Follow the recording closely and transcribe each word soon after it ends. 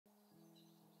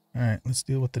Alright, let's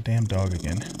deal with the damn dog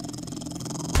again.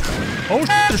 Oh,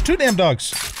 there's two damn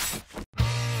dogs!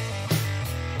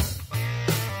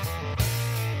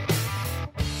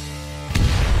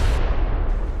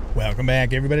 Welcome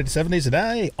back, everybody, to 7 Days a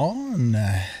Day on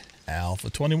Alpha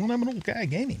 21. I'm an old guy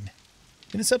gaming.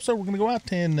 In this episode, we're going to go out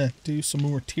and do some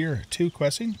more Tier 2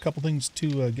 questing. A couple things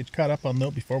to get caught up on, though,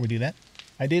 before we do that.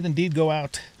 I did indeed go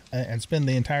out and spend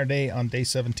the entire day on day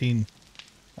 17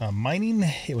 mining.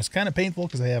 It was kind of painful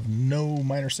because I have no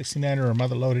miner 69er or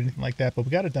mother load or anything like that, but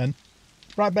we got it done.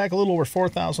 Brought back a little over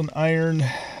 4,000 iron,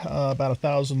 about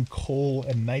 1,000 coal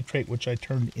and nitrate, which I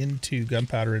turned into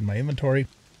gunpowder in my inventory,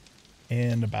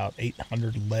 and about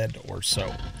 800 lead or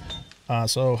so.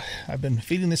 So I've been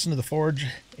feeding this into the forge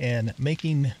and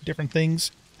making different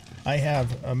things. I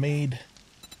have made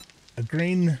a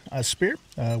green spear,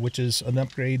 which is an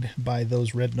upgrade by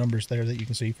those red numbers there that you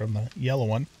can see from the yellow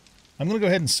one. I'm going to go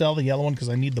ahead and sell the yellow one because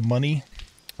I need the money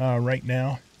right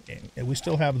now. And we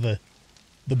still have the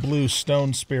blue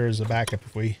stone spear as a backup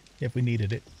if we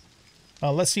needed it.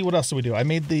 Let's see what else do we do. I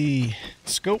made the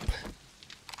scope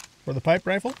for the pipe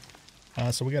rifle.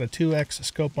 So we got a 2x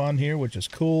scope on here, which is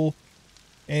cool.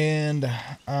 And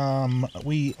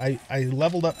I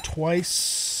leveled up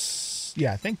twice.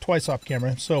 Yeah, I think twice off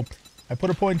camera. So I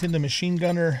put a point into machine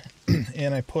gunner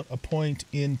and I put a point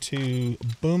into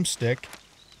boomstick.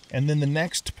 And then the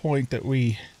next point that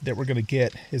we're going to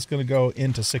get is going to go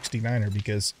into 69er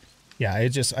because, yeah,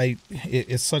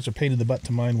 it's such a pain in the butt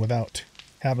to mine without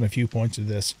having a few points of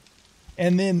this.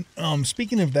 And then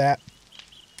speaking of that,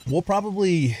 we'll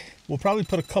probably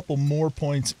put a couple more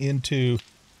points into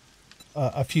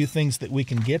a few things that we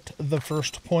can get the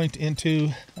first point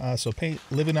into. So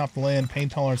living off the land, pain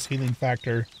tolerance, healing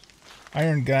factor,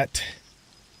 iron gut,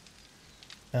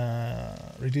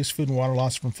 reduced food and water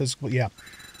loss from physical. Yeah,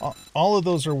 all of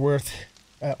those are worth,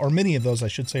 or many of those I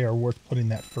should say, are worth putting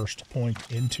that first point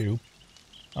into.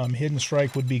 Hidden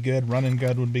strike would be good. Run and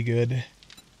gun would be good.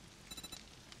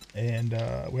 And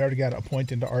we already got a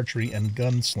point into archery and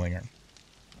gunslinger.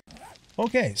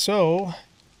 Okay, so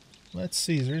let's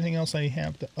see. Is there anything else I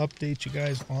have to update you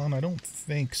guys on? I don't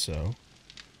think so.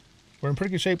 We're in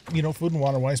pretty good shape, you know, food and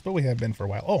water-wise, but we have been for a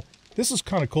while. Oh, this is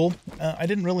kind of cool. I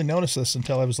didn't really notice this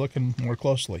until I was looking more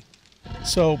closely.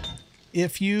 So,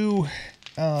 if you...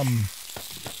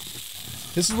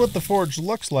 this is what the forge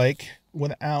looks like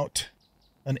without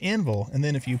an anvil. And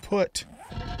then if you put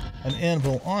an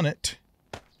anvil on it,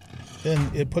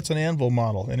 then it puts an anvil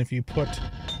model. And if you put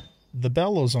the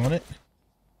bellows on it,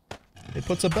 it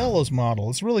puts a bellows model.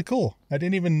 It's really cool. I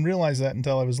didn't even realize that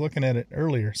until I was looking at it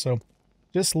earlier. So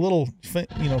just little,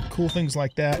 you know, cool things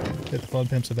like that that the Fun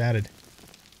Pimps have added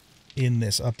in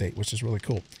this update, which is really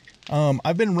cool.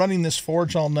 I've been running this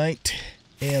forge all night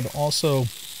and also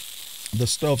the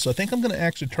stove. So I think I'm going to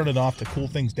actually turn it off to cool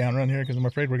things down around here because I'm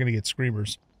afraid we're going to get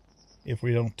screamers if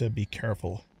we don't be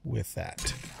careful with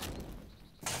that.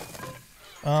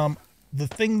 The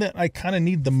thing that I kind of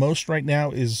need the most right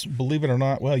now is, believe it or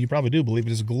not, well, you probably do believe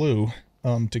it, is glue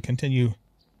to continue,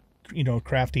 you know,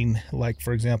 crafting, like,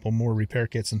 for example, more repair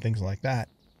kits and things like that.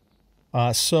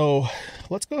 So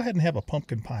let's go ahead and have a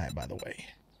pumpkin pie, by the way.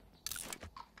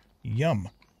 Yum.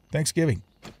 Thanksgiving.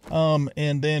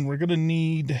 And then we're going to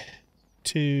need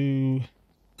to...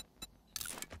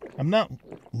 I'm not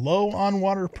low on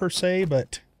water per se,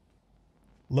 but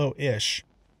low-ish.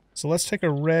 So let's take a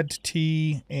red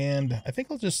tea, and I think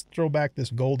I'll just throw back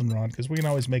this goldenrod, because we can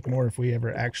always make more if we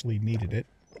ever actually needed it.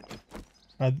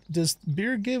 Does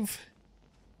beer give...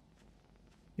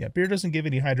 Yeah, beer doesn't give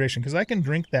any hydration, because I can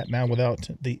drink that now without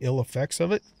the ill effects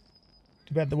of it.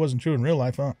 Too bad that wasn't true in real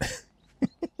life, huh?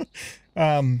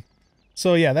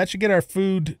 So yeah, that should get our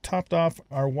food topped off,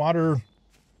 our water.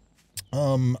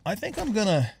 I think I'm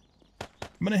gonna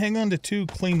hang on to 2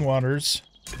 clean waters.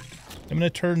 I'm going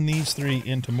to turn these 3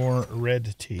 into more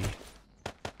red tea.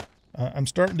 I'm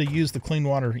starting to use the clean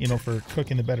water, you know, for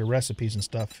cooking the better recipes and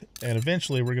stuff. And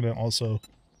eventually we're going to also,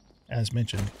 as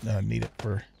mentioned, need it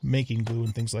for making glue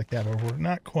and things like that. But we're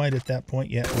not quite at that point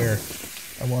yet where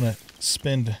I want to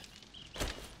spend...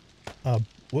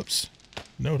 whoops.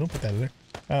 No, don't put that in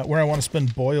there. Where I want to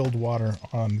spend boiled water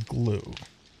on glue.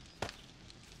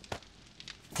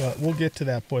 But we'll get to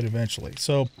that point eventually.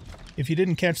 So... if you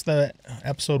didn't catch the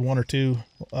episode 1 or 2,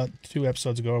 2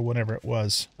 episodes ago or whatever it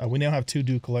was, we now have 2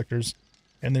 dew collectors,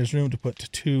 and there's room to put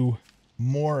 2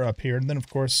 more up here. And then, of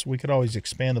course, we could always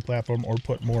expand the platform or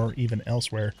put more even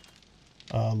elsewhere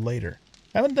later.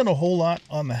 I haven't done a whole lot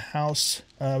on the house.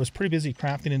 I was pretty busy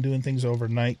crafting and doing things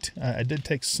overnight. I did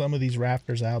take some of these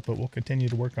rafters out, but we'll continue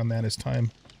to work on that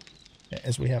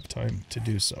as we have time to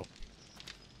do so.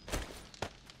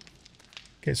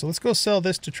 Okay, so let's go sell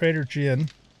this to Trader Jen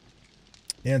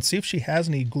and see if she has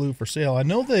any glue for sale. I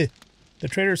know the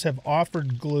traders have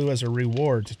offered glue as a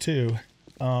reward too.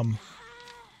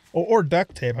 Or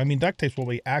duct tape. I mean, duct tape's what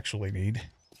we actually need.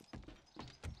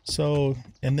 So,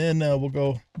 and then we'll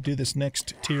go do this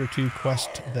next tier 2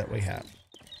 quest that we have.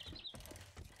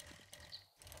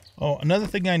 Oh, another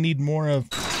thing I need more of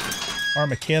are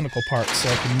mechanical parts so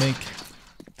I can make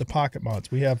the pocket mods.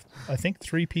 We have, I think,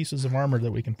 3 pieces of armor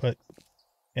that we can put.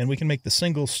 And we can make the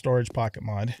single storage pocket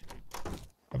mod.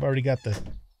 I've already got the...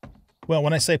 Well,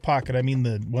 when I say pocket, I mean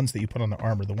the ones that you put on the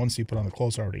armor. The ones that you put on the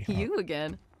clothes already. You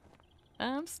again.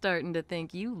 I'm starting to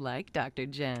think you like Dr.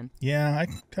 Jen. Yeah, I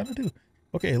kind of do.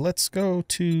 Okay, let's go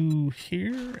to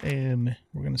here, and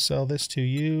we're going to sell this to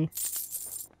you.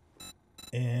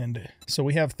 And so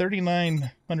we have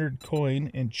 3,900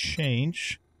 coin and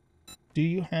change. Do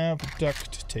you have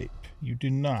duct tape? You do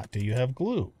not. Do you have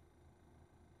glue?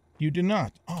 You do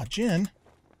not. Aw, Jen.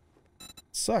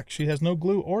 Sucks. She has no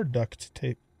glue or duct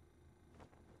tape.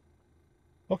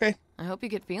 Okay. I hope you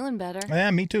get feeling better. Yeah,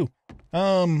 me too.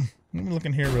 Let me look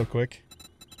in here real quick.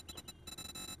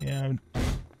 Yeah,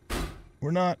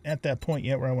 we're not at that point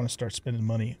yet where I want to start spending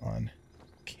money on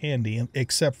candy,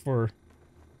 except for...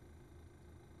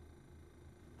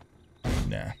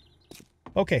 Nah.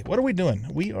 Okay, what are we doing?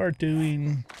 We are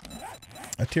doing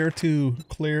a tier 2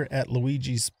 clear at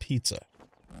Luigi's Pizza.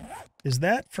 Is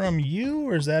that from you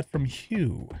or is that from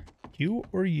Hugh? Hugh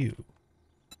or you?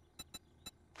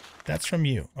 That's from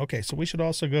you. Okay, so we should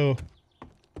also go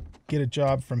get a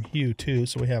job from Hugh too,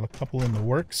 so we have a couple in the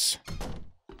works.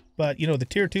 But, you know, the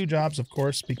tier 2 jobs, of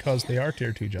course, because they are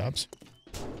tier 2 jobs,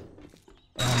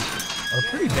 are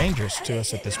pretty dangerous to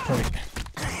us at this point.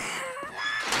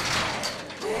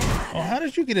 Oh, how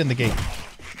did you get in the gate?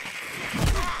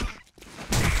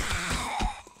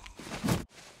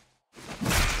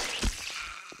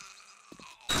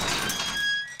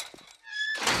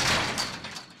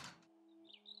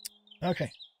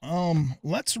 Okay.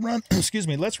 Let's run, excuse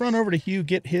me, let's run over to Hugh,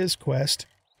 get his quest.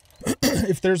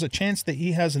 If there's a chance that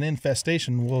he has an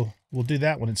infestation, we'll do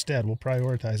that one instead. We'll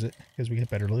prioritize it because we get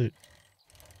better loot.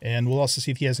 And we'll also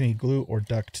see if he has any glue or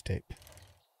duct tape.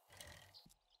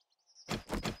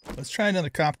 Let's try another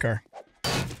cop car.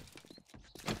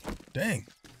 Dang.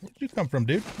 Where'd you come from,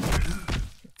 dude?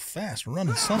 Fast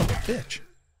running son of a bitch.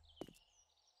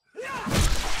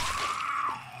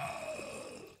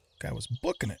 Guy was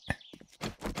booking it.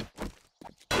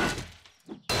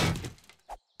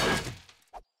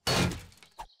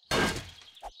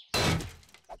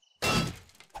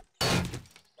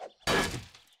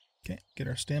 Okay, get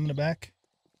our stamina back.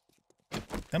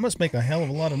 That must make a hell of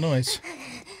a lot of noise.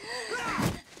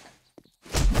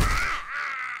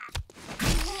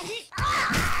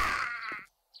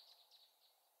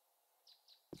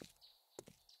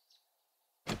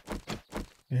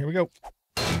 Here we go.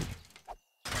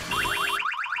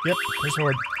 Yep, there's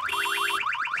Horde.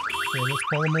 Okay, let's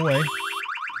pull him away.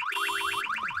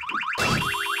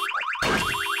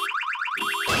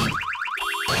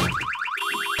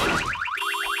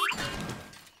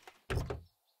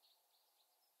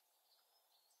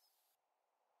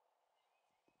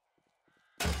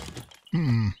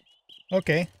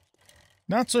 Okay.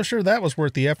 Not so sure that was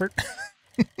worth the effort.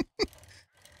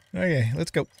 Okay,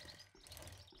 let's go.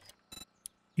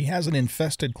 He has an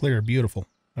infested clear. Beautiful.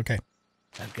 Okay.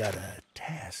 I've got a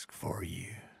task for you,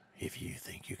 if you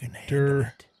think you can handle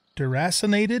it.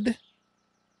 Deracinated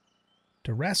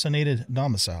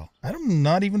domicile. I'm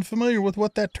not even familiar with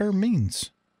what that term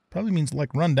means. Probably means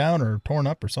like run down or torn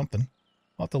up or something.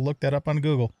 I'll have to look that up on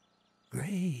Google.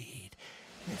 Great.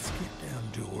 Let's get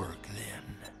down to work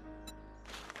then.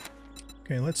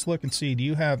 Okay, let's look and see. Do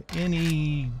you have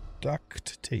any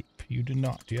duct tape? You do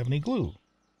not. Do you have any glue?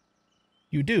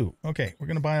 You do. Okay, we're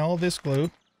going to buy all this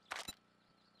glue.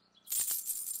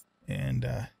 And,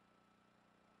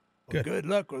 good. Well, good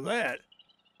luck with that.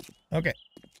 Okay.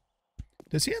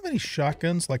 Does he have any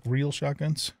shotguns, like real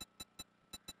shotguns?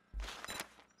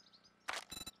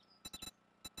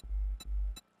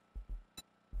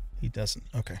 He doesn't.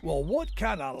 Okay. Well, what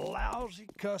kind of lousy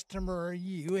customer are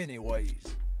you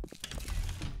anyways?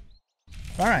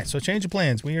 All right, so change of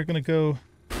plans. We are going to go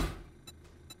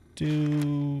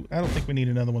do... I don't think we need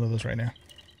another one of those right now.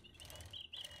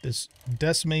 This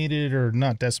decimated, or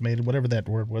not decimated, whatever that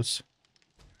word was.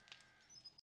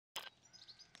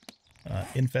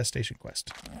 Infestation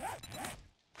quest.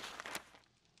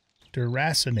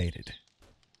 Deracinated.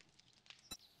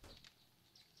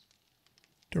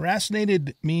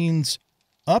 Deracinated means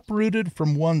uprooted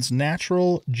from one's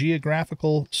natural,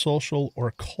 geographical, social,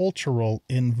 or cultural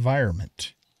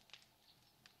environment.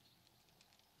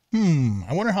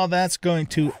 I wonder how that's going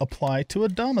to apply to a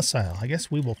domicile. I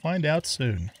guess we will find out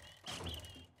soon.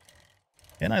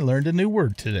 And I learned a new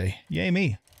word today. Yay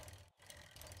me.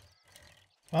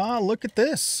 Ah, look at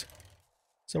this.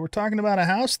 So we're talking about a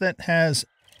house that has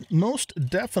most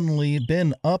definitely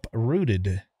been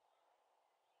uprooted.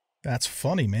 That's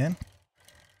funny, man.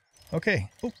 Okay.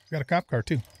 Oh, got a cop car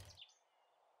too.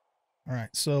 All right,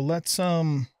 so let's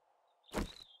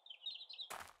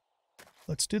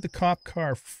do the cop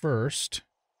car first,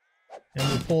 and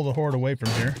we'll pull the horde away from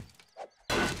here.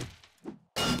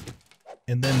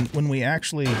 And then when we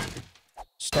actually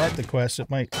start the quest, it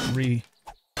might I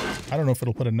don't know if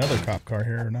it'll put another cop car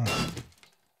here or not. All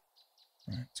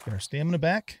right, let's get our stamina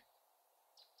back.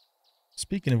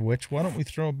 Speaking of which, why don't we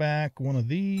throw back one of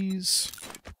these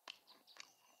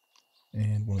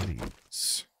and one of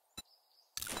these.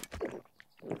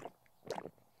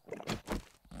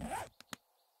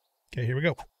 Okay, here we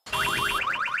go.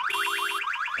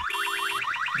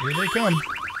 Here they come.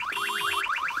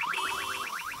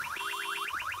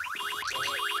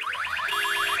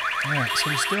 Alright, so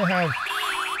we still have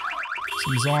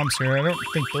some zombs here. I don't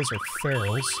think those are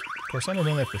ferals. Of course, I don't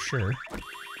know that for sure.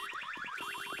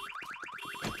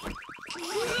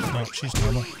 No, she's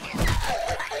normal.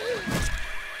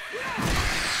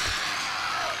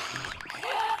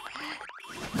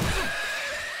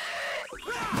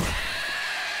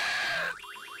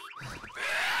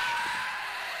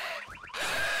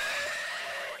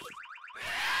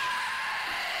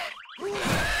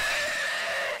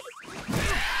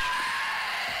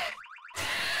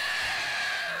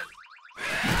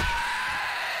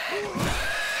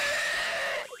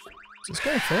 Is this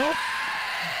guy feral?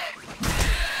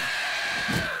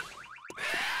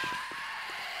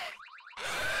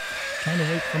 Trying to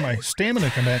wait for my stamina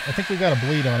to come back. I think we got a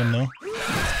bleed on him, though.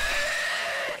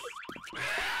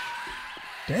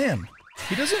 Damn.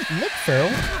 He doesn't look feral.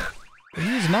 But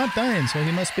he is not dying, so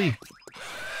he must be.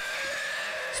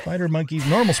 Spider monkeys,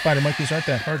 normal spider monkeys aren't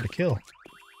that hard to kill.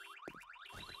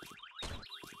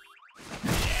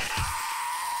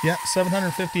 Yeah,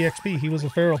 750 XP. He was a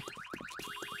feral.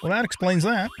 Well, that explains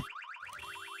that.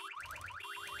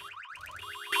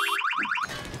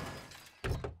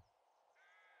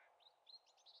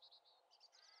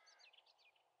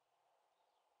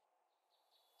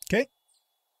 Okay.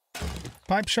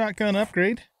 Pipe shotgun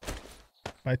upgrade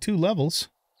by 2 levels.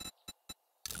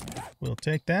 We'll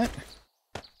take that.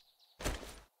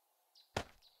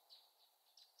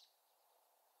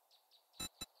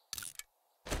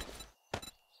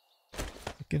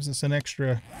 It gives us an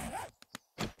extra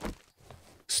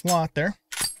slot there.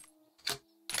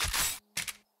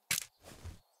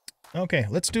 Okay,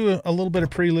 let's do a little bit of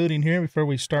preluding here before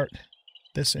we start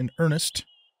this in earnest.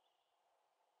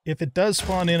 If it does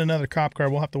spawn in another cop car,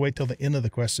 we'll have to wait till the end of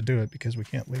the quest to do it because we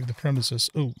can't leave the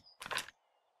premises. Ooh.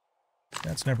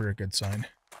 That's never a good sign.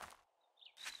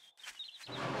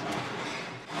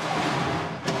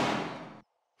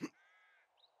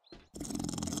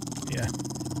 Yeah.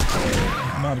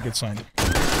 Not a good sign.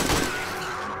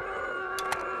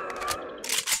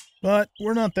 But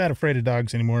we're not that afraid of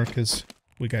dogs anymore because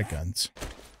we got guns.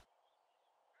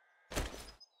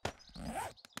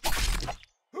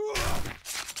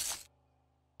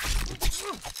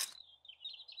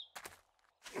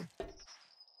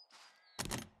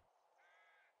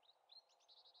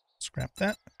 Scrap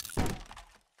that.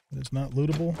 It is not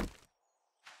lootable.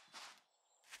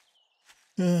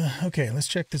 Okay, let's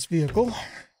check this vehicle.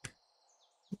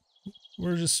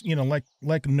 We're just, you know,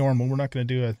 like normal. We're not going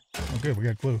to do a... Oh, good, we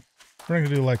got glue. We're not going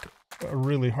to do like a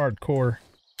really hardcore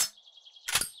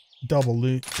double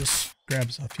loot. Just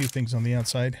grabs a few things on the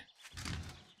outside.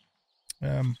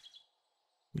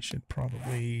 We should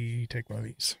probably take one of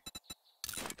these.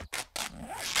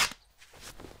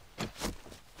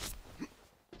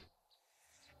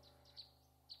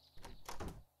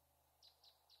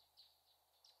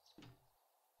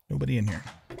 Nobody in here.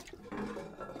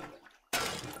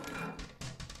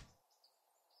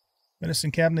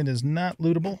 Medicine cabinet is not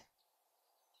lootable.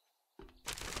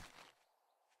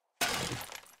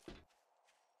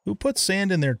 Who put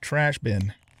sand in their trash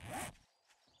bin?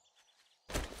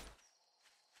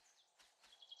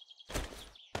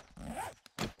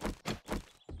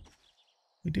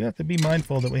 We do have to be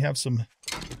mindful that we have some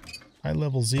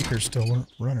high-level Zeekers still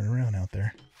running around out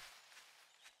there.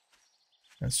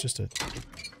 That's just a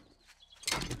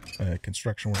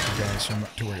construction worker guy, so I'm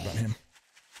not too worried about him.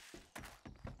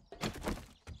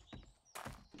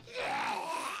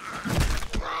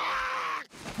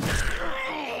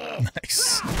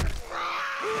 Nice.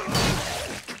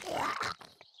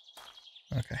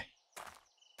 Okay.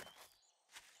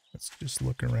 Let's just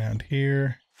look around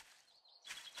here.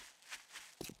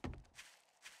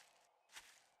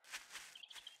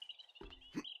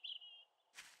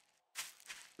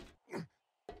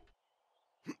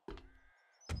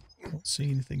 Don't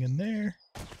see anything in there.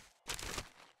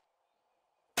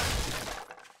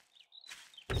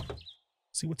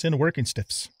 See what's in the working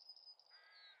stiffs.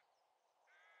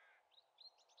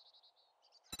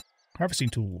 Harvesting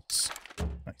tools.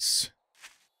 Nice.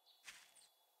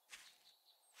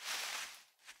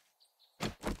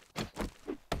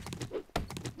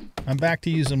 I'm back to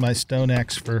using my stone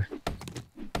axe for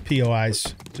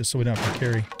POIs, just so we don't have to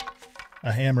carry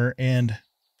a hammer and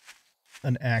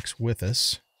an axe with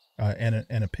us, and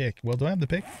a pick. Well, do I have the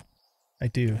pick? I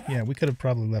do. Yeah, we could have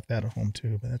probably left that at home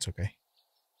too, but that's okay.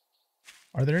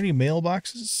 Are there any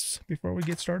mailboxes before we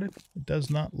get started? It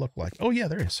does not look like. Oh yeah,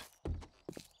 there is.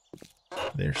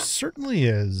 There certainly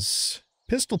is.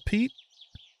 Pistol Pete,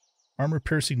 armor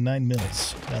piercing 9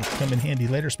 mils. That'll come in handy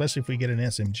later, especially if we get an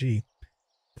SMG.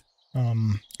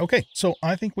 Okay, so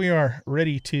I think we are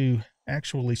ready to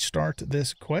actually start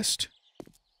this quest.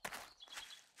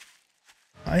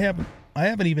 I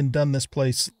haven't even done this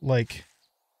place like,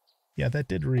 yeah, that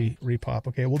did repop.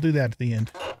 Okay, we'll do that at the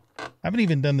end. I haven't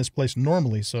even done this place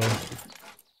normally, so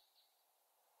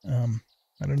I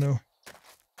don't know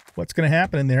what's going to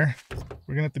happen in there.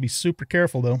 We're going to have to be super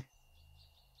careful, though.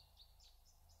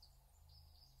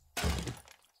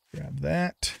 Grab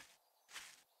that.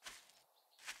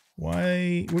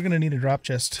 Why? We're going to need a drop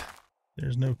chest.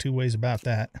 There's no two ways about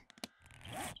that.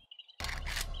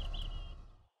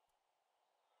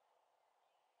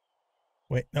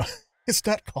 Wait, no, it's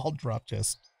not called drop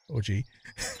chest. Oh, gee.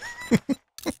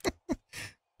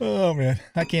 Oh, man.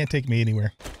 I can't take me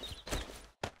anywhere.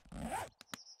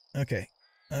 Okay.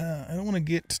 I don't want to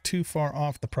get too far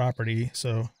off the property,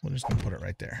 so we're just going to put it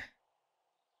right there.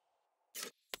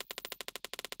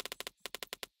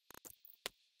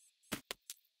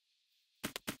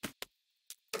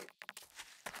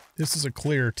 This is a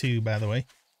clear, too, by the way.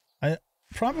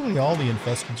 Probably all the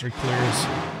infestments are clears.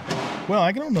 Well,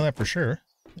 I don't know that for sure.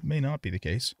 It may not be the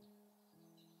case.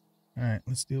 Alright,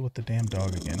 let's deal with the damn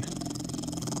dog again.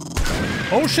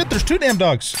 Oh shit, there's 2 damn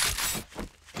dogs!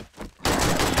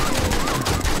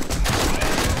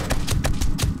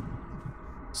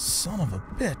 Son of a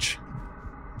bitch.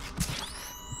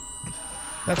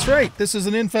 That's right, this is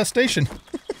an infestation.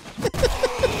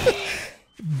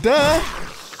 Duh!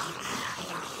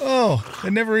 Oh,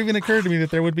 it never even occurred to me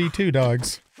that there would be 2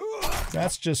 dogs.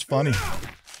 That's just funny.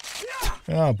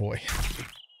 Oh boy.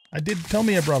 I did tell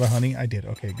me I brought a honey. I did.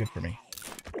 Okay, good for me.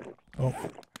 Oh.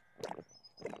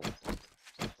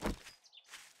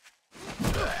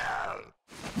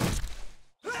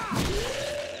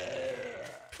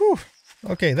 Whew.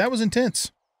 Okay, that was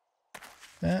intense.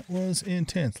 That was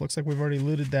intense. Looks like we've already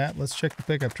looted that. Let's check the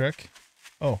pickup truck.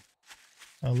 Oh.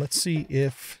 Let's see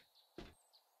if...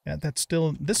 Yeah, that's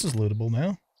still... This is lootable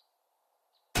now.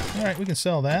 Alright, we can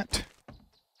sell that.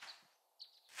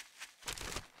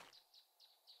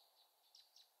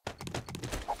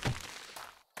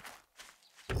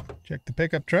 Check the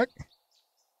pickup truck.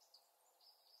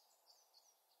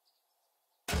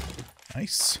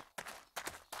 Nice.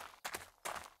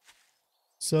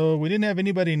 So we didn't have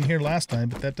anybody in here last time,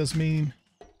 but that does mean...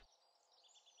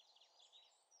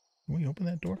 Can we open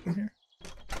that door from here?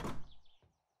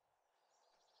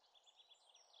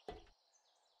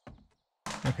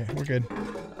 Okay, we're good.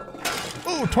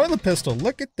 Oh, toilet pistol.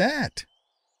 Look at that.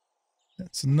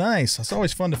 That's nice. It's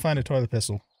always fun to find a toilet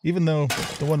pistol. Even though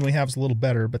the one we have is a little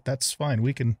better, but that's fine.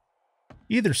 We can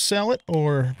either sell it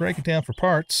or break it down for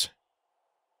parts.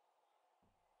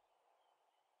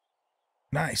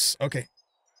 Nice. Okay.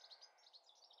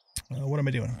 What am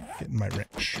I doing? Getting my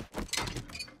wrench.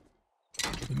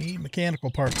 We need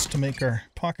mechanical parts to make our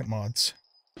pocket mods.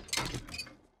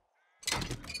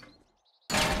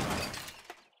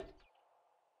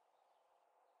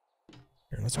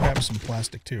 Here, let's grab some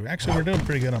plastic too. Actually, we're doing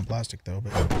pretty good on plastic though,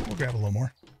 but we'll grab a little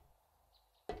more.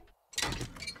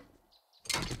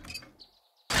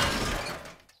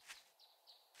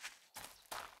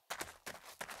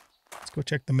 Let's go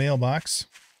check the mailbox.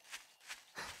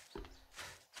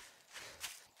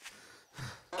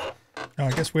 Oh,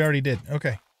 I guess we already did.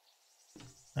 Okay.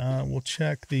 We'll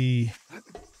check the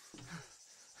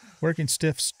working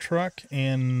stiffs truck,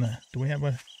 and do we have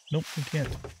a... Nope, we can't.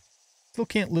 Still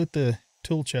can't loot the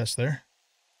tool chest there.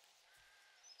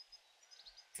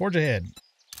 Forge ahead.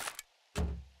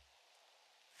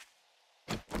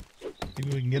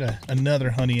 Maybe we can get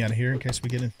another honey out of here in case we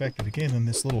get infected again in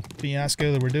this little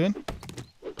fiasco that we're doing.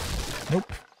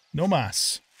 Nope. No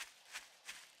mas.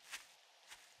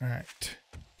 Alright.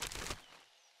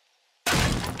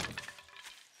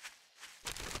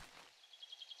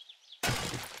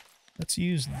 Let's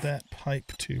use that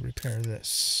pipe to repair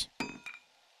this.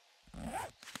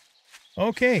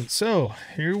 Okay, so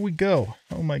here we go.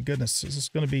 Oh my goodness, this is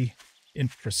going to be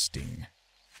interesting.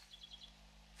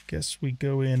 Guess we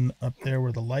go in up there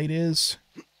where the light is.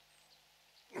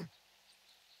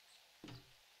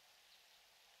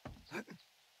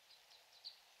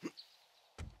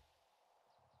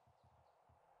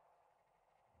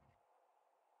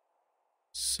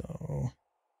 So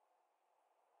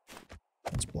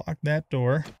let's block that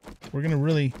door. We're gonna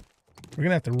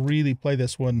have to really play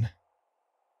this one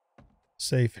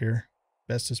safe here,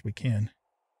 best as we can.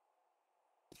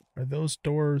 Are those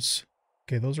doors?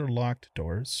 Okay, those are locked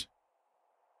doors.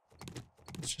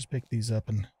 Let's just pick these up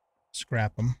and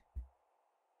scrap them.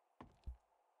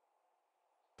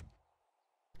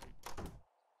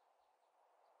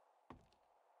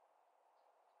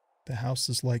 The house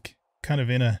is like kind of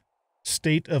in a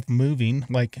state of moving.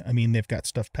 Like, I mean, they've got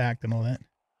stuff packed and all that.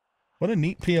 What a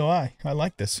neat POI. I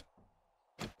like this.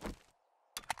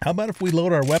 How about if we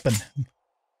load our weapon?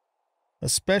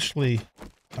 Especially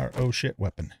our oh shit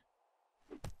weapon.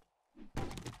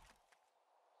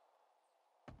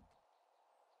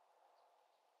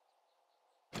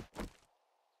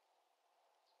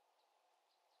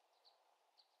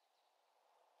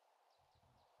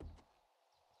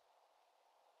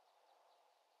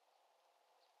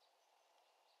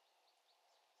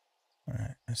 All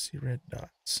right, I see red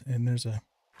dots, and there's a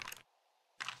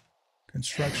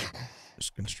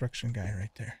construction guy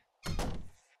right there.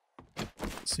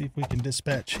 Let's see if we can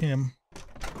dispatch him.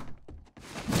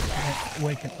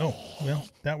 Oh, well,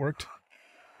 that worked.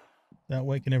 Not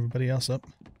waking everybody else up.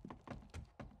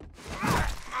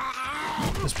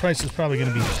 This place is probably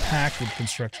going to be packed with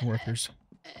construction workers.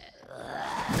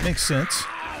 Makes sense.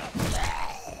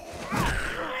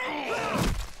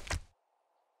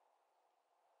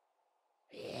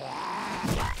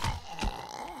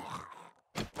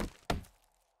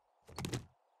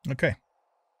 Okay.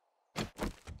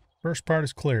 First part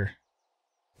is clear.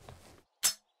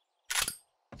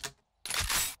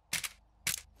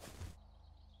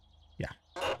 Yeah.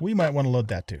 We might want to load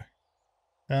that too.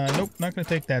 Nope, not going to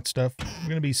take that stuff. We're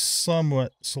going to be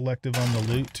somewhat selective on the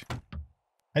loot.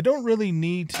 I don't really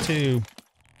need to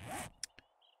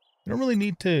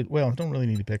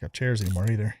pick up chairs anymore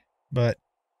either. But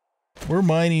we're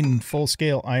mining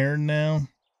full-scale iron now.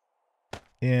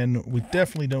 And we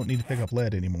definitely don't need to pick up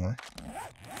lead anymore.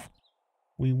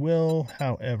 We will,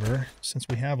 however, since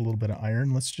we have a little bit of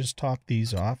iron, let's just top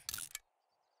these off.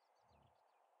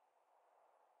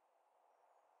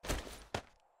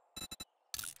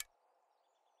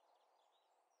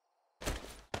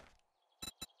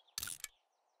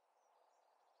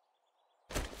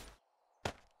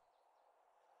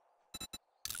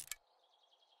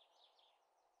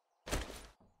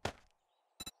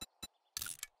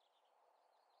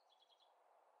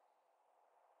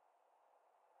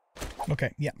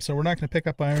 Okay, yeah, so we're not going to pick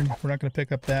up iron. We're not going to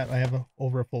pick up that. I have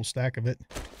over a full stack of it.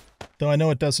 Though I know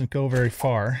it doesn't go very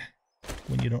far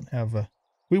when you don't have a...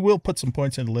 We will put some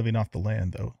points into living off the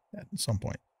land, though, at some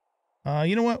point.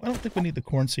 You know what? I don't think we need the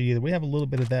corn seed either. We have a little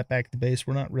bit of that back at the base.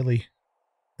 We're not really...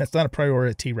 That's not a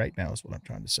priority right now, is what I'm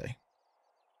trying to say.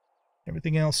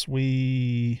 Everything else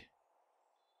I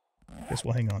guess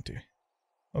we'll hang on to.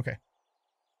 Okay.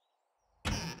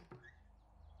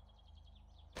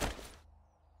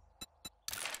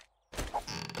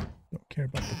 Don't care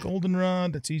about the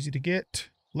goldenrod. That's easy to get.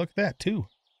 Look at that, too.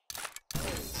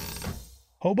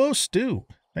 Hobo stew.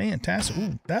 Fantastic.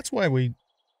 Ooh, that's why we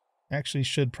actually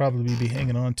should probably be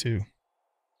hanging on to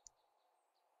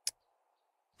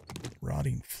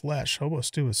rotting flesh. Hobo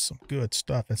stew is some good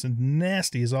stuff. It's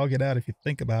nasty as all get out if you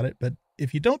think about it. But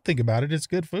if you don't think about it, it's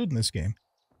good food in this game.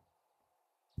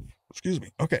 Excuse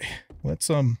me. Okay. Let's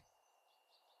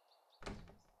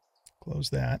close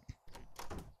that.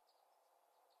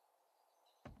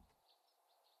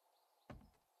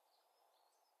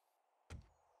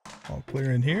 All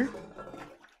clear in here.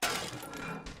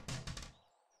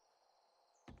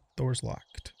 Door's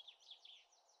locked.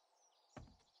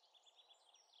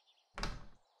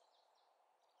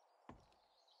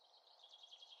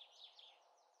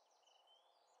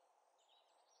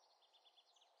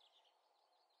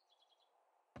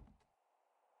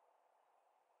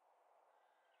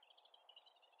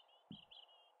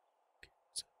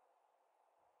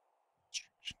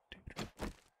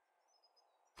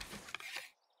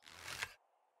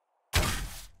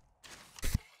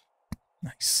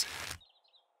 Nice.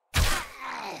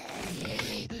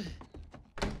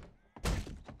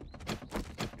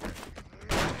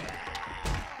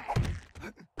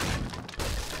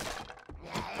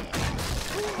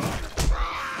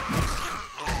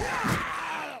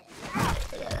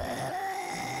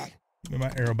 Give me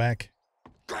my arrow back.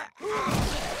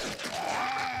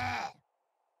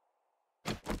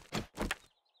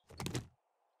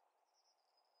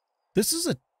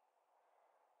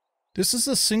 This is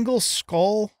a single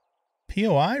skull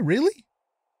POI? Really?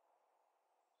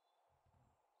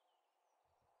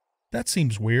 That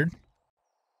seems weird.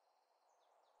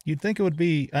 You'd think it would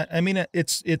be, I mean,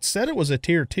 it said it was a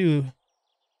tier 2,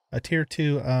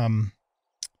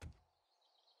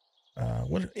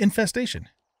 what, infestation.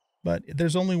 But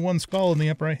there's only one skull in the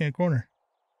upper right-hand corner.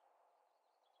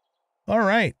 All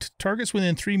right. Targets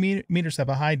within 3 meters have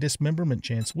a high dismemberment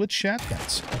chance with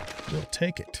shotguns. We'll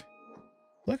take it.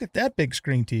 Look at that big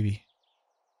screen TV.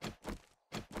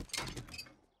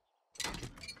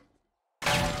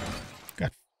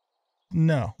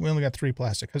 No, we only got 3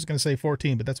 plastic. I was going to say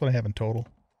 14, but that's what I have in total.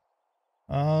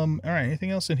 All right.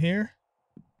 Anything else in here?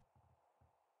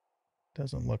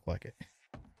 Doesn't look like it.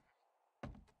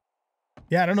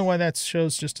 Yeah, I don't know why that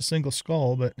shows just a single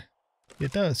skull, but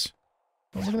it does.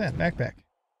 Oh, look at that backpack.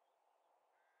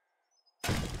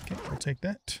 Okay, we'll take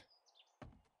that.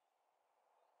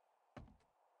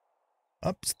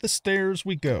 Up the stairs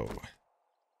we go.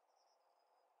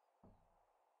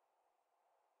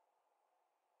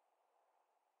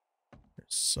 There's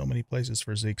so many places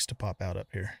for Zeeks to pop out up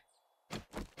here.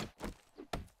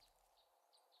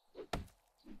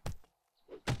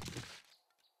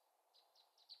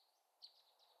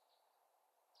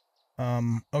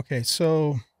 Okay,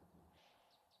 so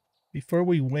before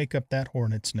we wake up that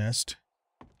hornet's nest,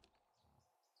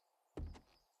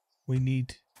 we need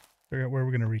to figure out where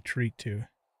we're going to retreat to.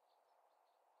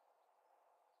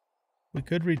 We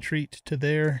could retreat to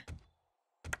there.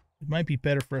 It might be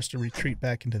better for us to retreat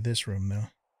back into this room, though.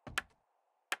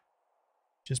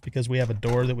 Just because we have a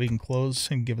door that we can close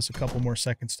and give us a couple more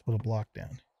seconds to put a block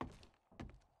down.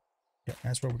 Yeah,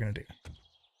 that's what we're going to do.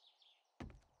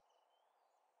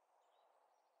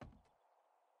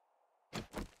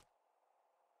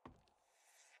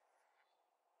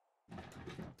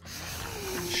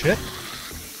 Shit.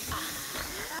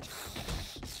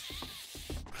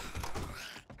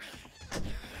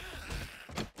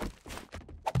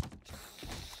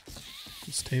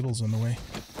 This table's in the way.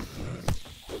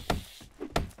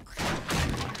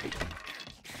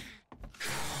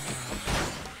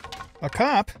 A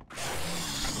cop?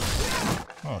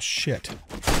 Oh, shit.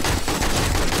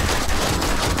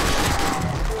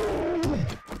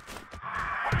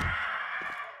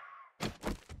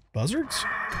 Buzzards?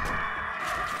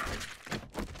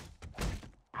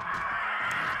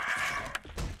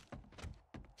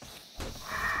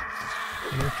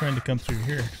 They're trying to come through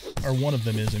here. Or one of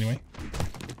them is, anyway.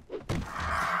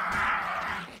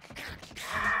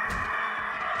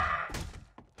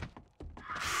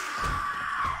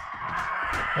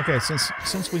 Okay,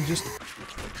 since we just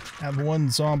have one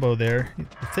zombo there,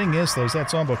 the thing is, though, is that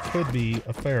zombo could be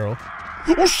a feral.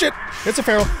 Oh, shit! It's a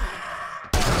feral!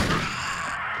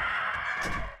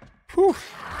 Whew.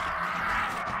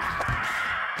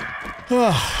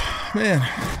 Oh, man.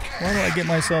 Why do I get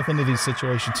myself into these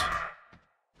situations?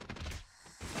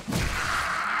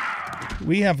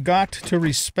 We have got to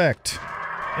respect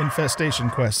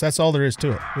infestation quests. That's all there is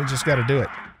to it. We just got to do it.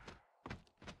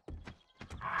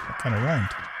 That kind of rhymed.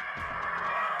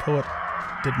 Poet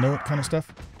didn't know it kind of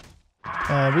stuff.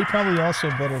 We probably also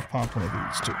better pop one of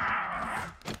these too.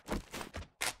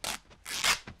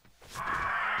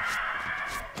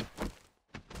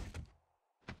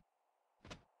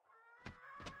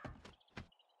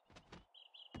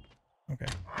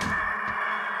 Okay.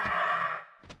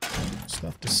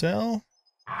 Stuff to sell.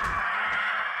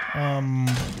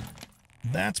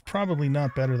 That's probably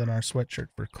not better than our sweatshirt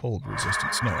for cold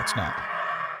resistance. No, it's not.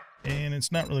 And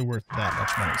it's not really worth that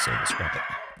much money, so we'll scrap it.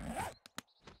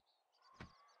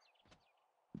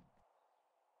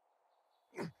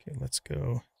 Okay, let's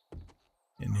go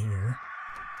in here.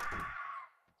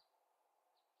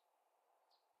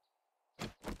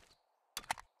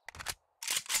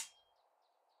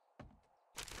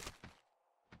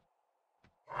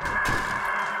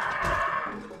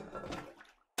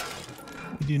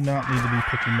 We do not need to be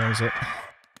picking those up.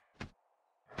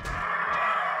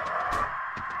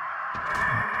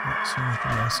 Let's see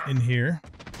anything else in here.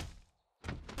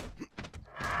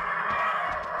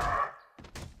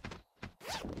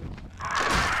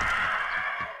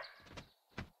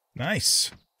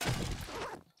 Nice.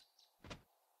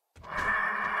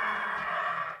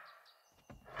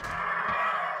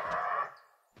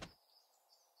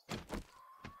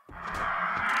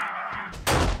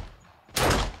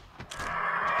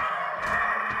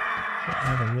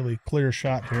 I have a really clear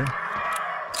shot here.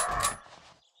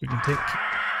 We can take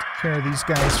care of these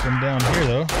guys from down here,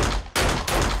 though.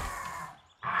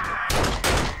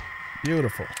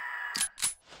 Beautiful.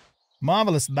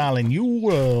 Marvelous, darling. You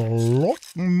will look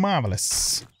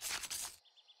marvelous.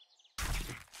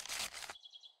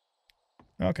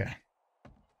 Okay.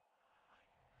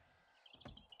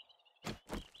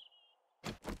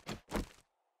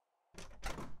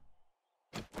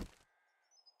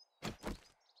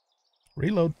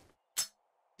 Reload.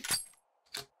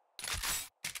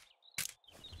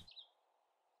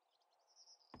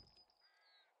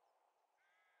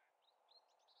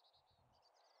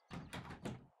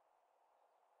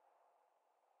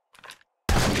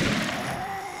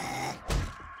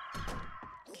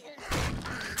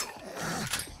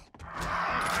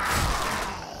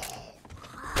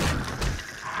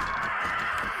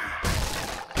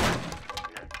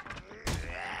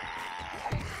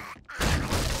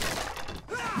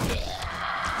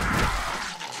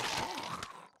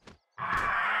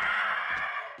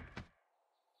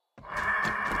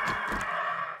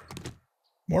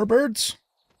 More birds?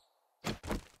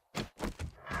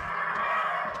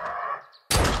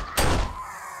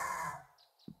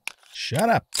 Shut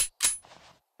up.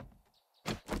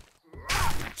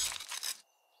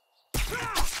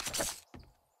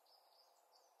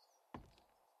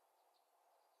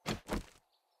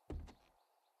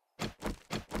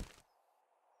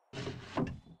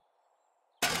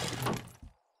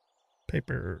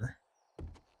 Paper.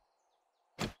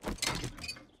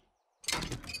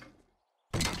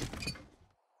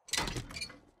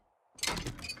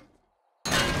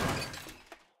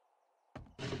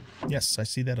 Yes, I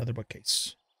see that other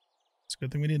bookcase. It's a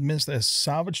good thing we didn't miss this.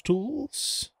 Salvage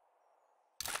tools.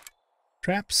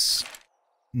 Traps.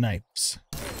 Knives.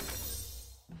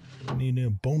 I need a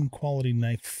bone quality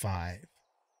knife 5.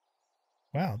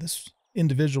 Wow, this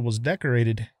individual was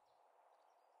decorated.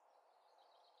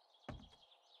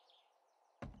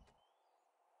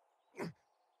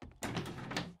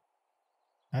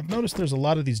 I've noticed there's a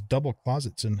lot of these double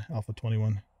closets in Alpha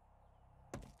 21.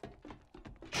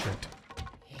 Shit.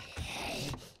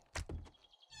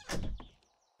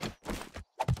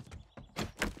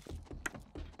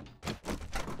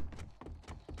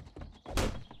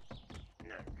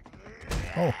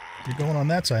 Oh, you're going on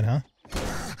that side, huh?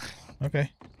 Okay.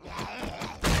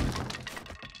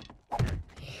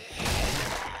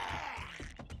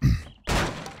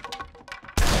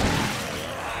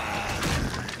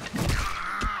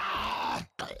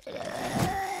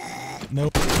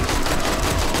 Nope.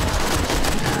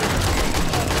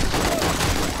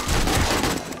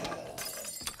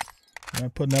 I'm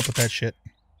not putting up with that shit.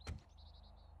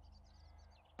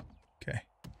 Okay.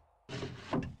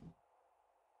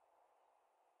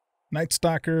 Night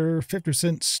Stalker,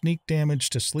 50% sneak damage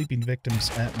to sleeping victims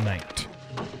at night.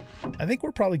 I think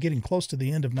we're probably getting close to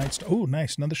the end of Night Stalker. Oh,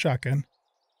 nice. Another shotgun.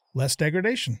 Less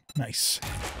degradation. Nice.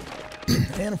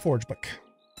 And a forge book.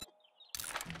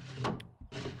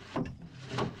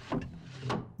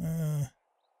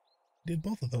 Did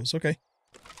both of those. Okay.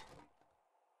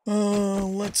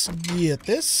 Let's get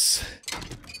this.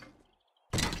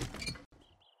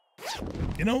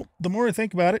 You know, the more I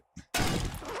think about it,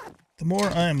 the more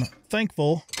I'm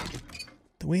thankful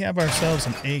that we have ourselves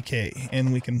an AK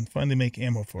and we can finally make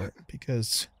ammo for it.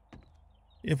 Because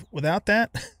if without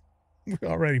that, we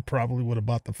already probably would have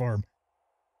bought the farm.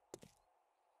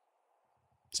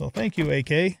 So thank you,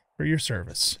 AK, for your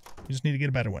service. We just need to get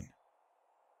a better one.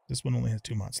 This one only has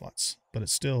 2 mod slots, but it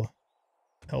still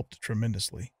helped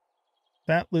tremendously.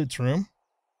 Fat Loot's room.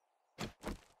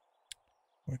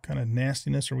 What kind of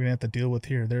nastiness are we going to have to deal with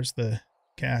here? There's the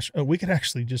cache. Oh, we could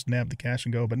actually just nab the cache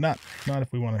and go, but not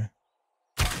if we want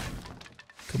to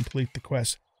complete the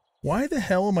quest. Why the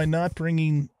hell am I not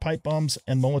bringing pipe bombs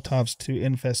and Molotovs to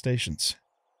infestations?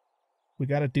 We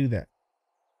got to do that.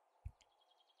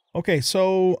 Okay,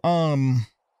 so,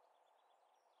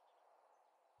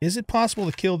 is it possible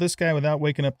to kill this guy without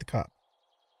waking up the cop?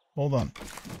 Hold on.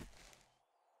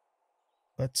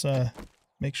 Let's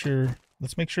make sure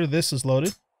this is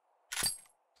loaded.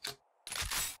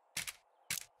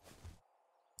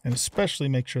 And especially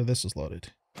make sure this is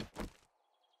loaded.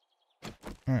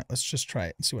 Alright, let's just try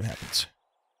it and see what happens.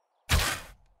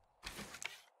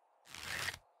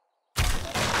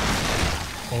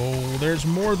 Oh, there's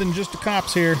more than just the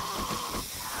cops here.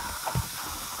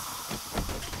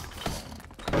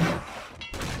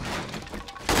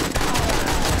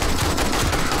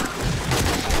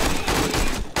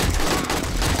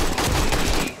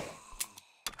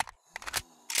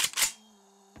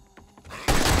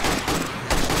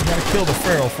 Kill the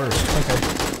feral first. Okay.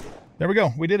 There we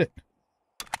go. We did it.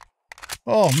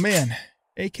 Oh, man.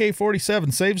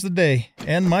 AK-47 saves the day.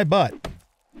 And my butt.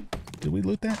 Did we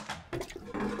loot that?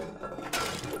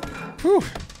 Whew.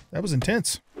 That was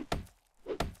intense.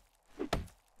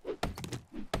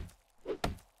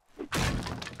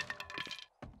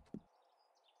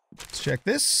 Let's check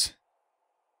this.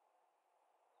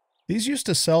 These used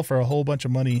to sell for a whole bunch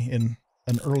of money in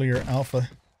an earlier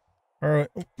alpha. Or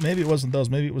maybe it wasn't those.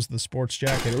 Maybe it was the sports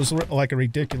jacket. It was like a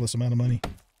ridiculous amount of money.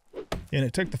 And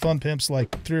it took the fun pimps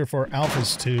like 3 or 4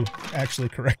 alphas to actually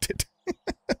correct it.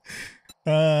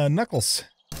 Knuckles.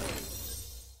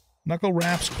 Knuckle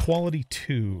Wraps Quality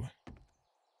 2.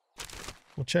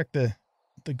 We'll check the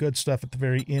good stuff at the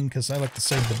very end because I like to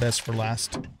save the best for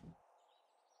last.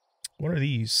 What are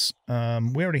these?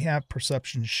 We already have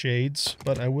Perception Shades,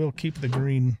 but I will keep the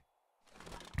green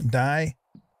dye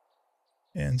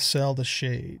and sell the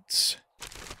shades.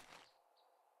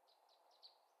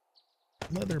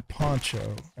 Leather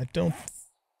poncho. I don't...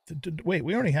 Wait,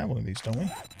 we already have one of these, don't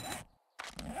we?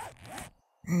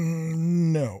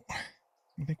 No.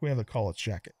 I think we have the college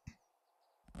jacket.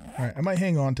 Alright, I might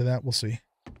hang on to that. We'll see.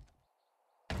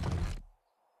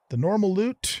 The normal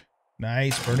loot.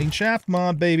 Nice. Burning shaft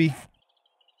mod, baby.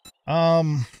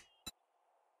 I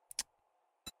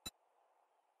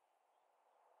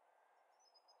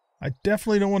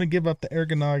definitely don't want to give up the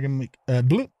ergonomic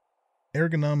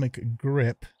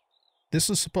grip. This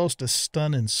is supposed to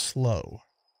stun and slow.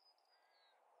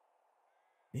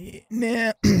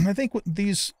 Nah, I think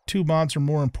these 2 mods are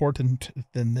more important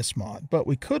than this mod. But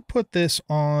we could put this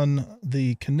on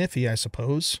the Kniffy, I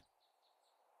suppose.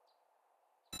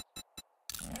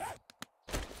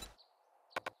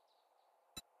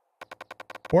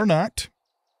 Or not.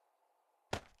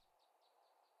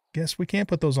 Guess we can't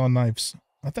put those on knives.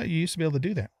 I thought you used to be able to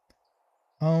do that.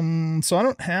 So I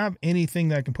don't have anything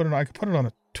that I can put it on. I could put it on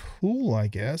a tool, I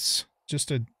guess, just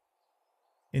to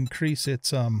increase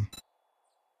its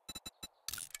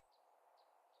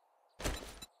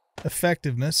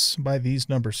effectiveness by these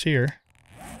numbers here.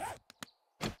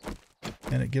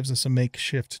 And it gives us a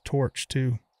makeshift torch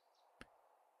too.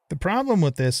 The problem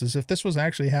with this is if this was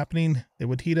actually happening, it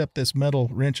would heat up this metal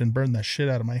wrench and burn the shit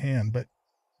out of my hand. But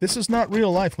this is not real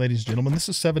life, ladies and gentlemen. This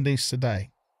is 7 Days to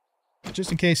Die.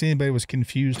 Just in case anybody was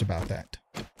confused about that.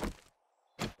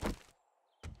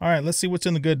 Alright, let's see what's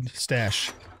in the good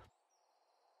stash.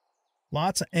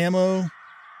 Lots of ammo.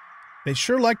 They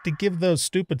sure like to give those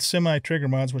stupid semi-trigger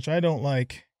mods, which I don't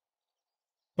like.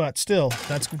 But still,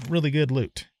 that's really good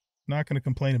loot. Not going to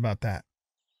complain about that.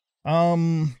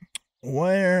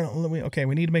 Okay,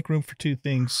 we need to make room for 2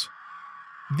 things.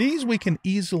 These we can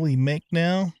easily make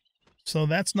now, so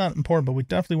that's not important, but we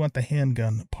definitely want the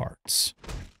handgun parts.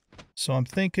 So I'm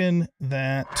thinking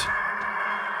that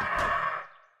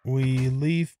we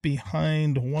leave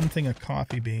behind 1 thing of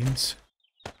coffee beans.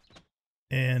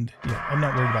 And yeah, I'm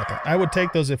not worried about that. I would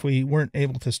take those if we weren't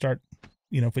able to start,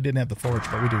 if we didn't have the forge,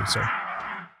 but we do, so.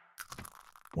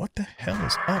 What the hell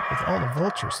is up with all the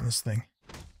vultures in this thing?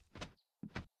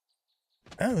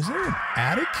 Oh, is there an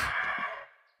attic?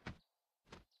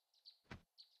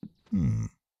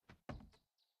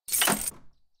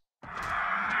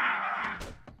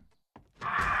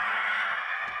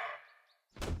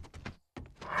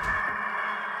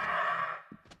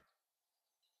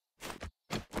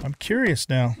 I'm curious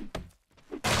now.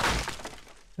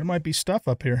 There might be stuff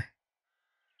up here.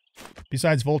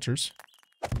 Besides vultures.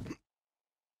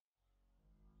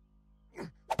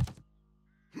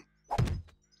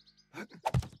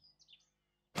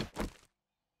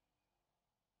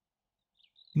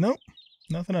 Nope.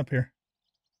 Nothing up here.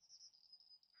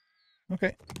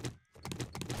 Okay.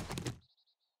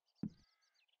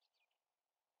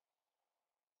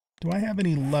 Do I have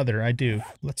any leather? I do.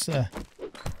 Let's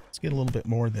get a little bit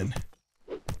more then.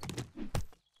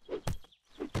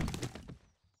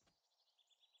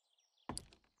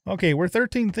 Okay, we're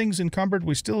 13 things encumbered.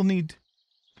 We still need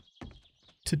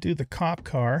to do the cop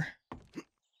car.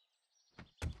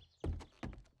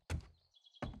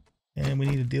 And we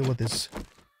need to deal with this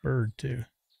bird too.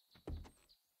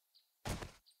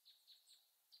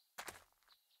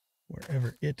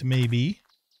 Wherever it may be.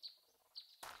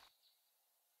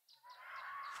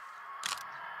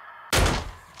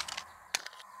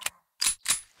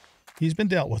 He's been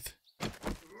dealt with.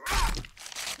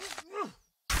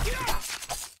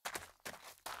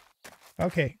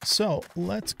 Okay, so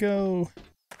let's go.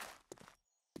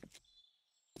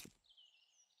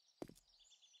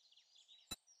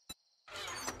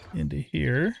 Into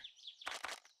here.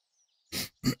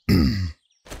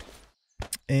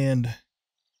 And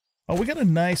oh, we got a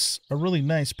really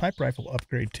nice pipe rifle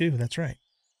upgrade too. That's right.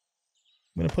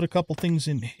 I'm going to put a couple things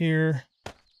in here.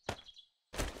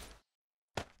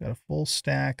 Got a full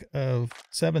stack of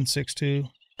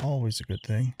 7.62. Always a good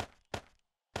thing.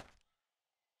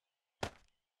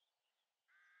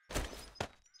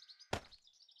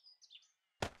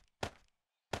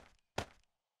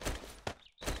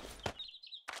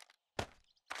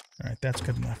 All right, that's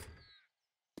good enough.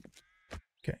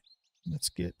 Okay,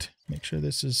 let's make sure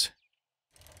this is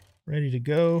ready to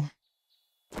go.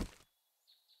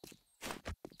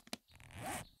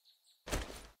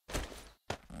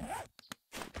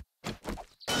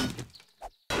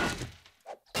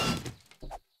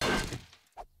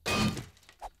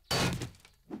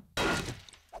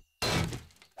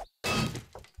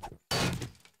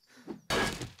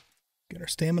 Get our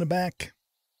stamina back.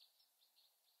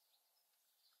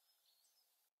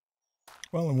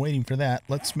 While I'm waiting for that,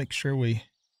 let's make sure we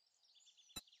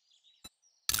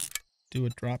do a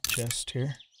drop chest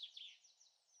here.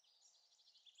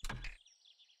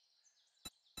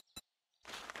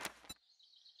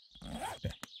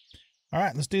 Okay. All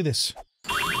right, let's do this.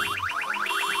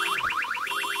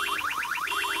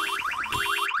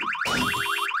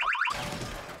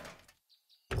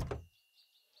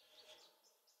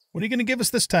 What are you going to give us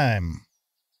this time?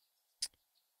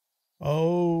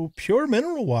 Oh, pure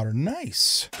mineral water.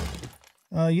 Nice.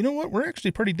 You know what? We're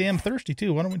actually pretty damn thirsty,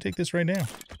 too. Why don't we take this right now?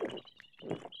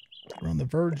 We're on the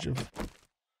verge of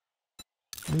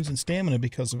losing stamina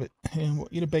because of it. And we'll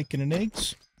eat a bacon and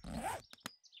eggs.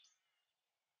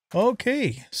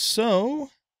 Okay, so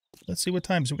let's see what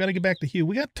time. So we got to get back to Hugh.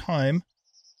 We got time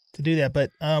to do that, but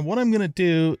what I'm going to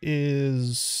do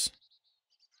is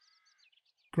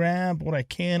grab what I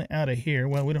can out of here.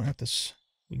 Well, we don't have to.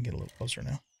 We can get a little closer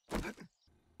now.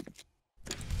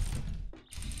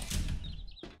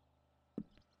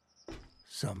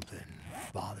 Something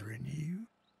bothering you?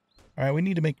 All right, we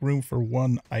need to make room for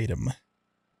one item.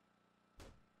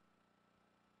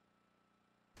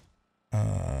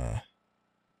 Can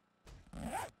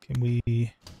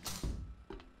we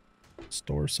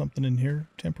store something in here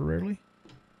temporarily?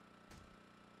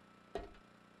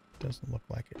 Doesn't look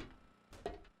like it.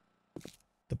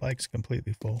 The bike's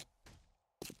completely full.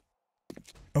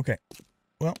 Okay.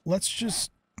 Well, let's just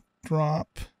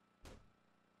drop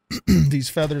these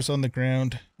feathers on the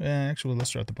ground. Actually, let's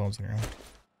drop the bones on the ground.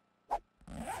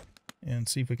 And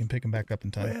see if we can pick them back up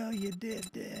in time. Well, you did.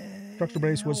 Structure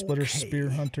brace, wood splitter, spear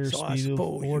hunter, so I speed,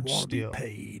 suppose forge you want to be steel.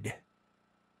 paid.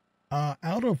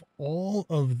 Out of all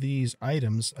of these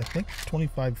items, I think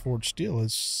 25 forged steel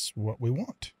is what we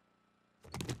want.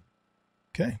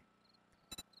 Okay.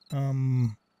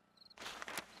 Now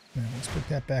let's pick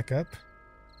that back up.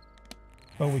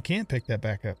 Oh, we can't pick that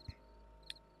back up.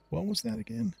 What was that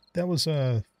again? That was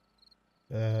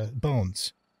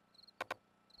bones.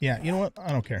 Yeah, you know what?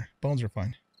 I don't care. Bones are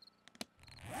fine.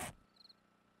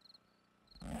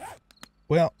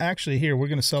 Well, actually, here, we're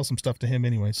going to sell some stuff to him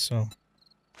anyways, so I'm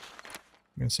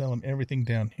going to sell him everything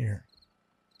down here.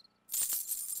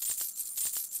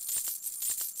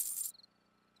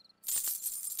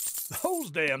 Those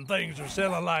damn things are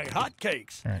selling like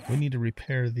hotcakes. All right, we need to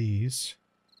repair these,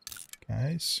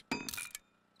 guys.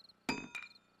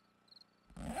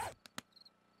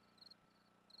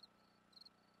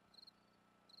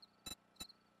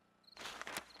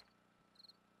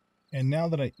 And now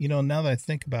that I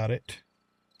think about it,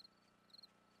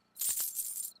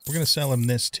 we're going to sell him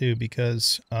this too,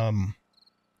 because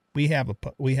we have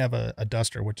a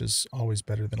duster, which is always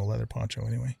better than a leather poncho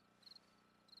anyway.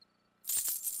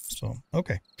 So,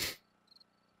 okay.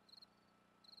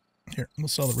 Here, we'll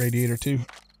sell the radiator too.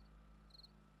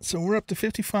 So we're up to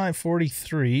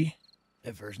 55.43.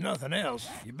 If there's nothing else,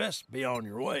 you best be on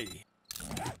your way.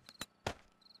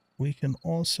 We can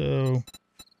also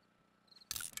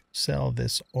sell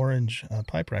this orange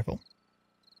pipe rifle.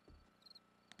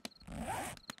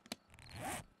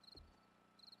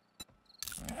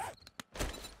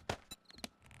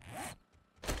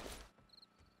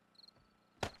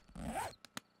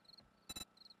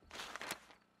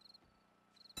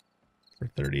 For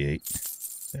 38.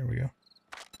 There we go.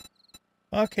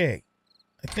 Okay.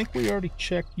 I think we already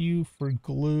checked you for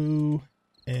glue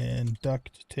and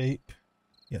duct tape.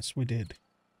 Yes, we did.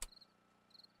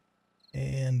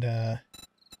 And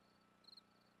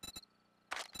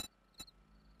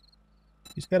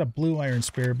he's got a blue iron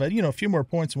spear, but you know, a few more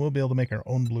points and we'll be able to make our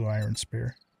own blue iron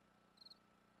spear.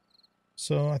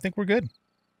 So I think we're good.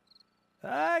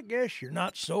 I guess you're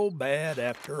not so bad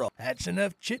after all. That's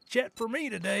enough chit-chat for me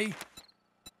today.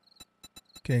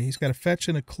 Okay, he's got a fetch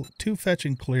and two fetch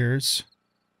and clears.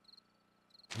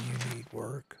 You need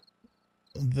work.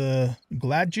 The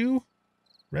Gladju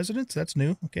residence, that's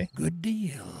new. Okay. Good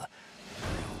deal. I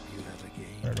hope you have a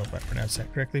game. I don't know if I pronounced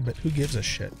that correctly, but who gives a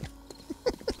shit?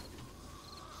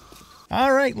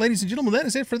 All right, ladies and gentlemen, that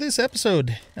is it for this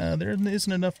episode. There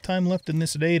isn't enough time left in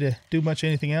this day to do much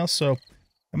anything else, so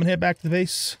I'm going to head back to the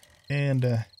base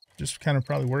and just kind of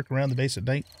probably work around the base at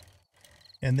night.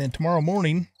 And then tomorrow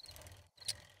morning,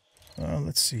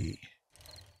 let's see.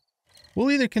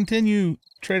 We'll either continue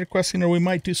trader questing or we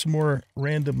might do some more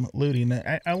random looting.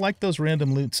 I like those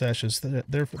random loot sessions.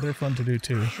 They're fun to do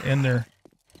too, and they're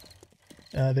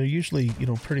usually, you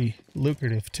know, pretty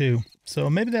lucrative too. So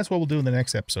maybe that's what we'll do in the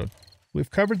next episode. We've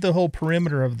covered the whole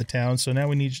perimeter of the town, so now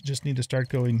we just need to start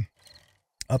going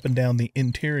up and down the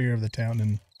interior of the town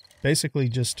and basically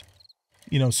just,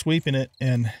 you know, sweeping it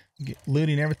and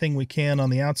looting everything we can on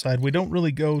the outside. We don't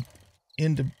really go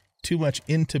into too much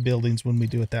into buildings when we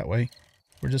do it that way.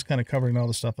 We're just kind of covering all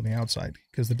the stuff on the outside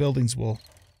because the buildings will,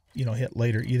 you know, hit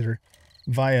later either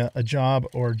via a job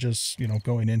or just, you know,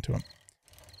 going into them.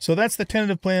 So that's the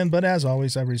tentative plan, but as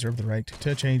always, I reserve the right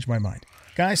to change my mind.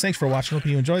 Guys, thanks for watching. Hope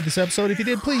you enjoyed this episode. If you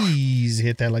did, please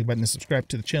hit that like button and subscribe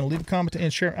to the channel. Leave a comment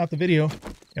and share out the video,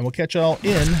 and we'll catch y'all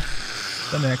in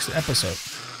the next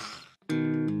episode.